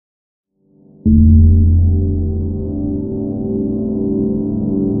Hey, I'm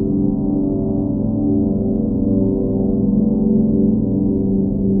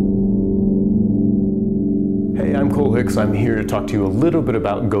Kole Hicks. I'm here to talk to you a little bit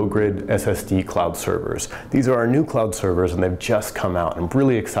about GoGrid SSD Cloud Servers. These are our new cloud servers and they've just come out. I'm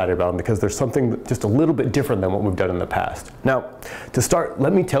really excited about them because there's something just a little bit different than what we've done in the past. Now, to start,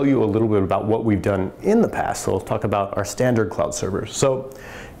 let me tell you a little bit about what we've done in the past. So I'll talk about our standard cloud servers. So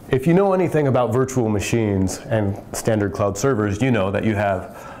if you know anything about virtual machines and standard cloud servers, you know that you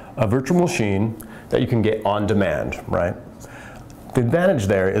have a virtual machine that you can get on demand, right? The advantage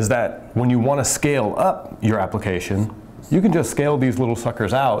there is that when you want to scale up your application, you can just scale these little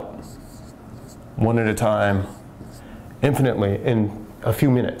suckers out one at a time, infinitely, in a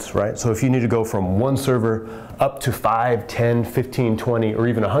few minutes, right? So if you need to go from one server up to 5, 10, 15, 20, or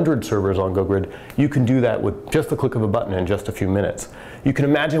even 100 servers on GoGrid, you can do that with just the click of a button in just a few minutes. You can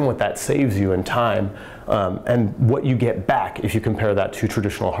imagine what that saves you in time and what you get back if you compare that to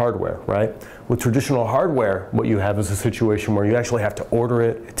traditional hardware, right? With traditional hardware, what you have is a situation where you actually have to order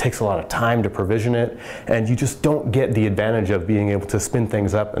it. It takes a lot of time to provision it, and you just don't get the advantage of being able to spin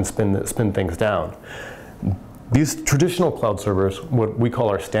things up and spin things down. These traditional cloud servers, what we call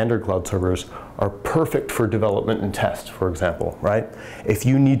our standard cloud servers, are perfect for development and test, for example, right? If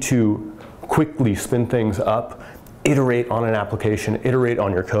you need to quickly spin things up, iterate on an application, iterate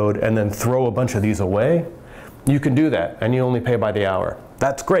on your code, and then throw a bunch of these away, you can do that, and you only pay by the hour.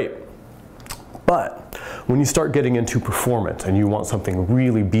 That's great. But when you start getting into performance and you want something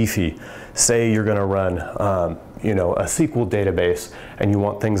really beefy, say you're going to run a SQL database and you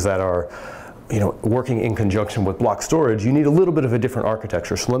want things that are working in conjunction with block storage, you need a little bit of a different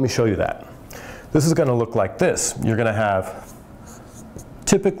architecture. So let me show you that. This is going to look like this. You're going to have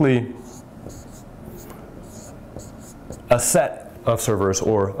typically a set of servers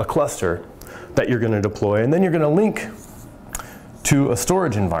or a cluster that you're going to deploy, and then you're going to link to a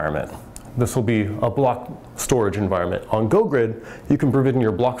storage environment. This will be a block storage environment. On GoGrid, you can provision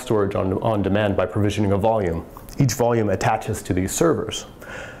your block storage on demand by provisioning a volume. Each volume attaches to these servers.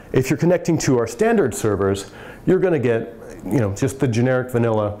 If you're connecting to our standard servers, you're going to get just the generic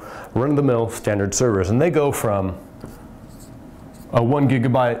vanilla run-of-the-mill standard servers, and they go from a 1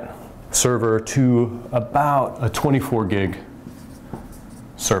 gigabyte server to about a 24 gig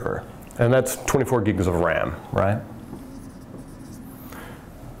server, and that's 24 gigs of RAM, right?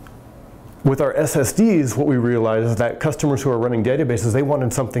 With our SSDs, what we realized is that customers who are running databases, they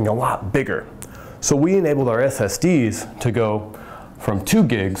wanted something a lot bigger. So we enabled our SSDs to go from 2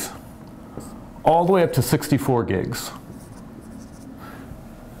 gigs all the way up to 64 gigs.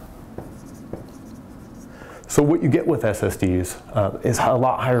 So what you get with SSDs is a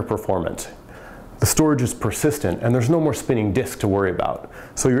lot higher performance. The storage is persistent, and there's no more spinning disk to worry about.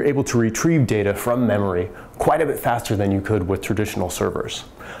 So you're able to retrieve data from memory quite a bit faster than you could with traditional servers.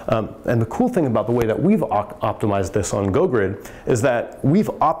 And the cool thing about the way that we've optimized this on GoGrid is that we've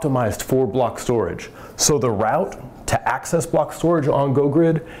optimized for block storage. So the route to access block storage on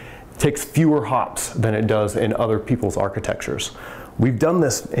GoGrid takes fewer hops than it does in other people's architectures. We've done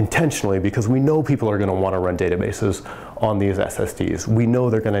this intentionally because we know people are going to want to run databases on these SSDs. We know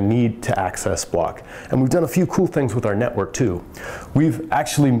they're going to need to access block. And we've done a few cool things with our network too. We've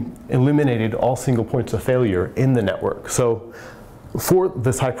actually eliminated all single points of failure in the network. So for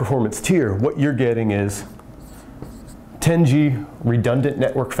this high performance tier, what you're getting is 10G redundant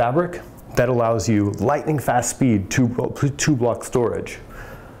network fabric that allows you lightning fast speed to block storage.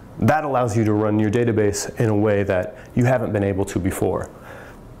 That allows you to run your database in a way that you haven't been able to before.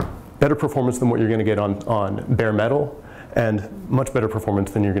 Better performance than what you're going to get on bare metal, and much better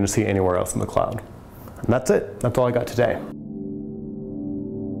performance than you're going to see anywhere else in the cloud. And that's it. That's all I got today.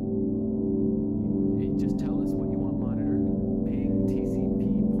 Just tell us what you want monitored, ping,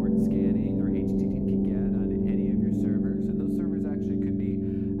 TCP, port scanning, or HTTP GET on any of your servers. And those servers actually could be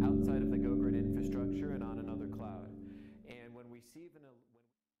outside of the GoGrid infrastructure and on another cloud. And when we see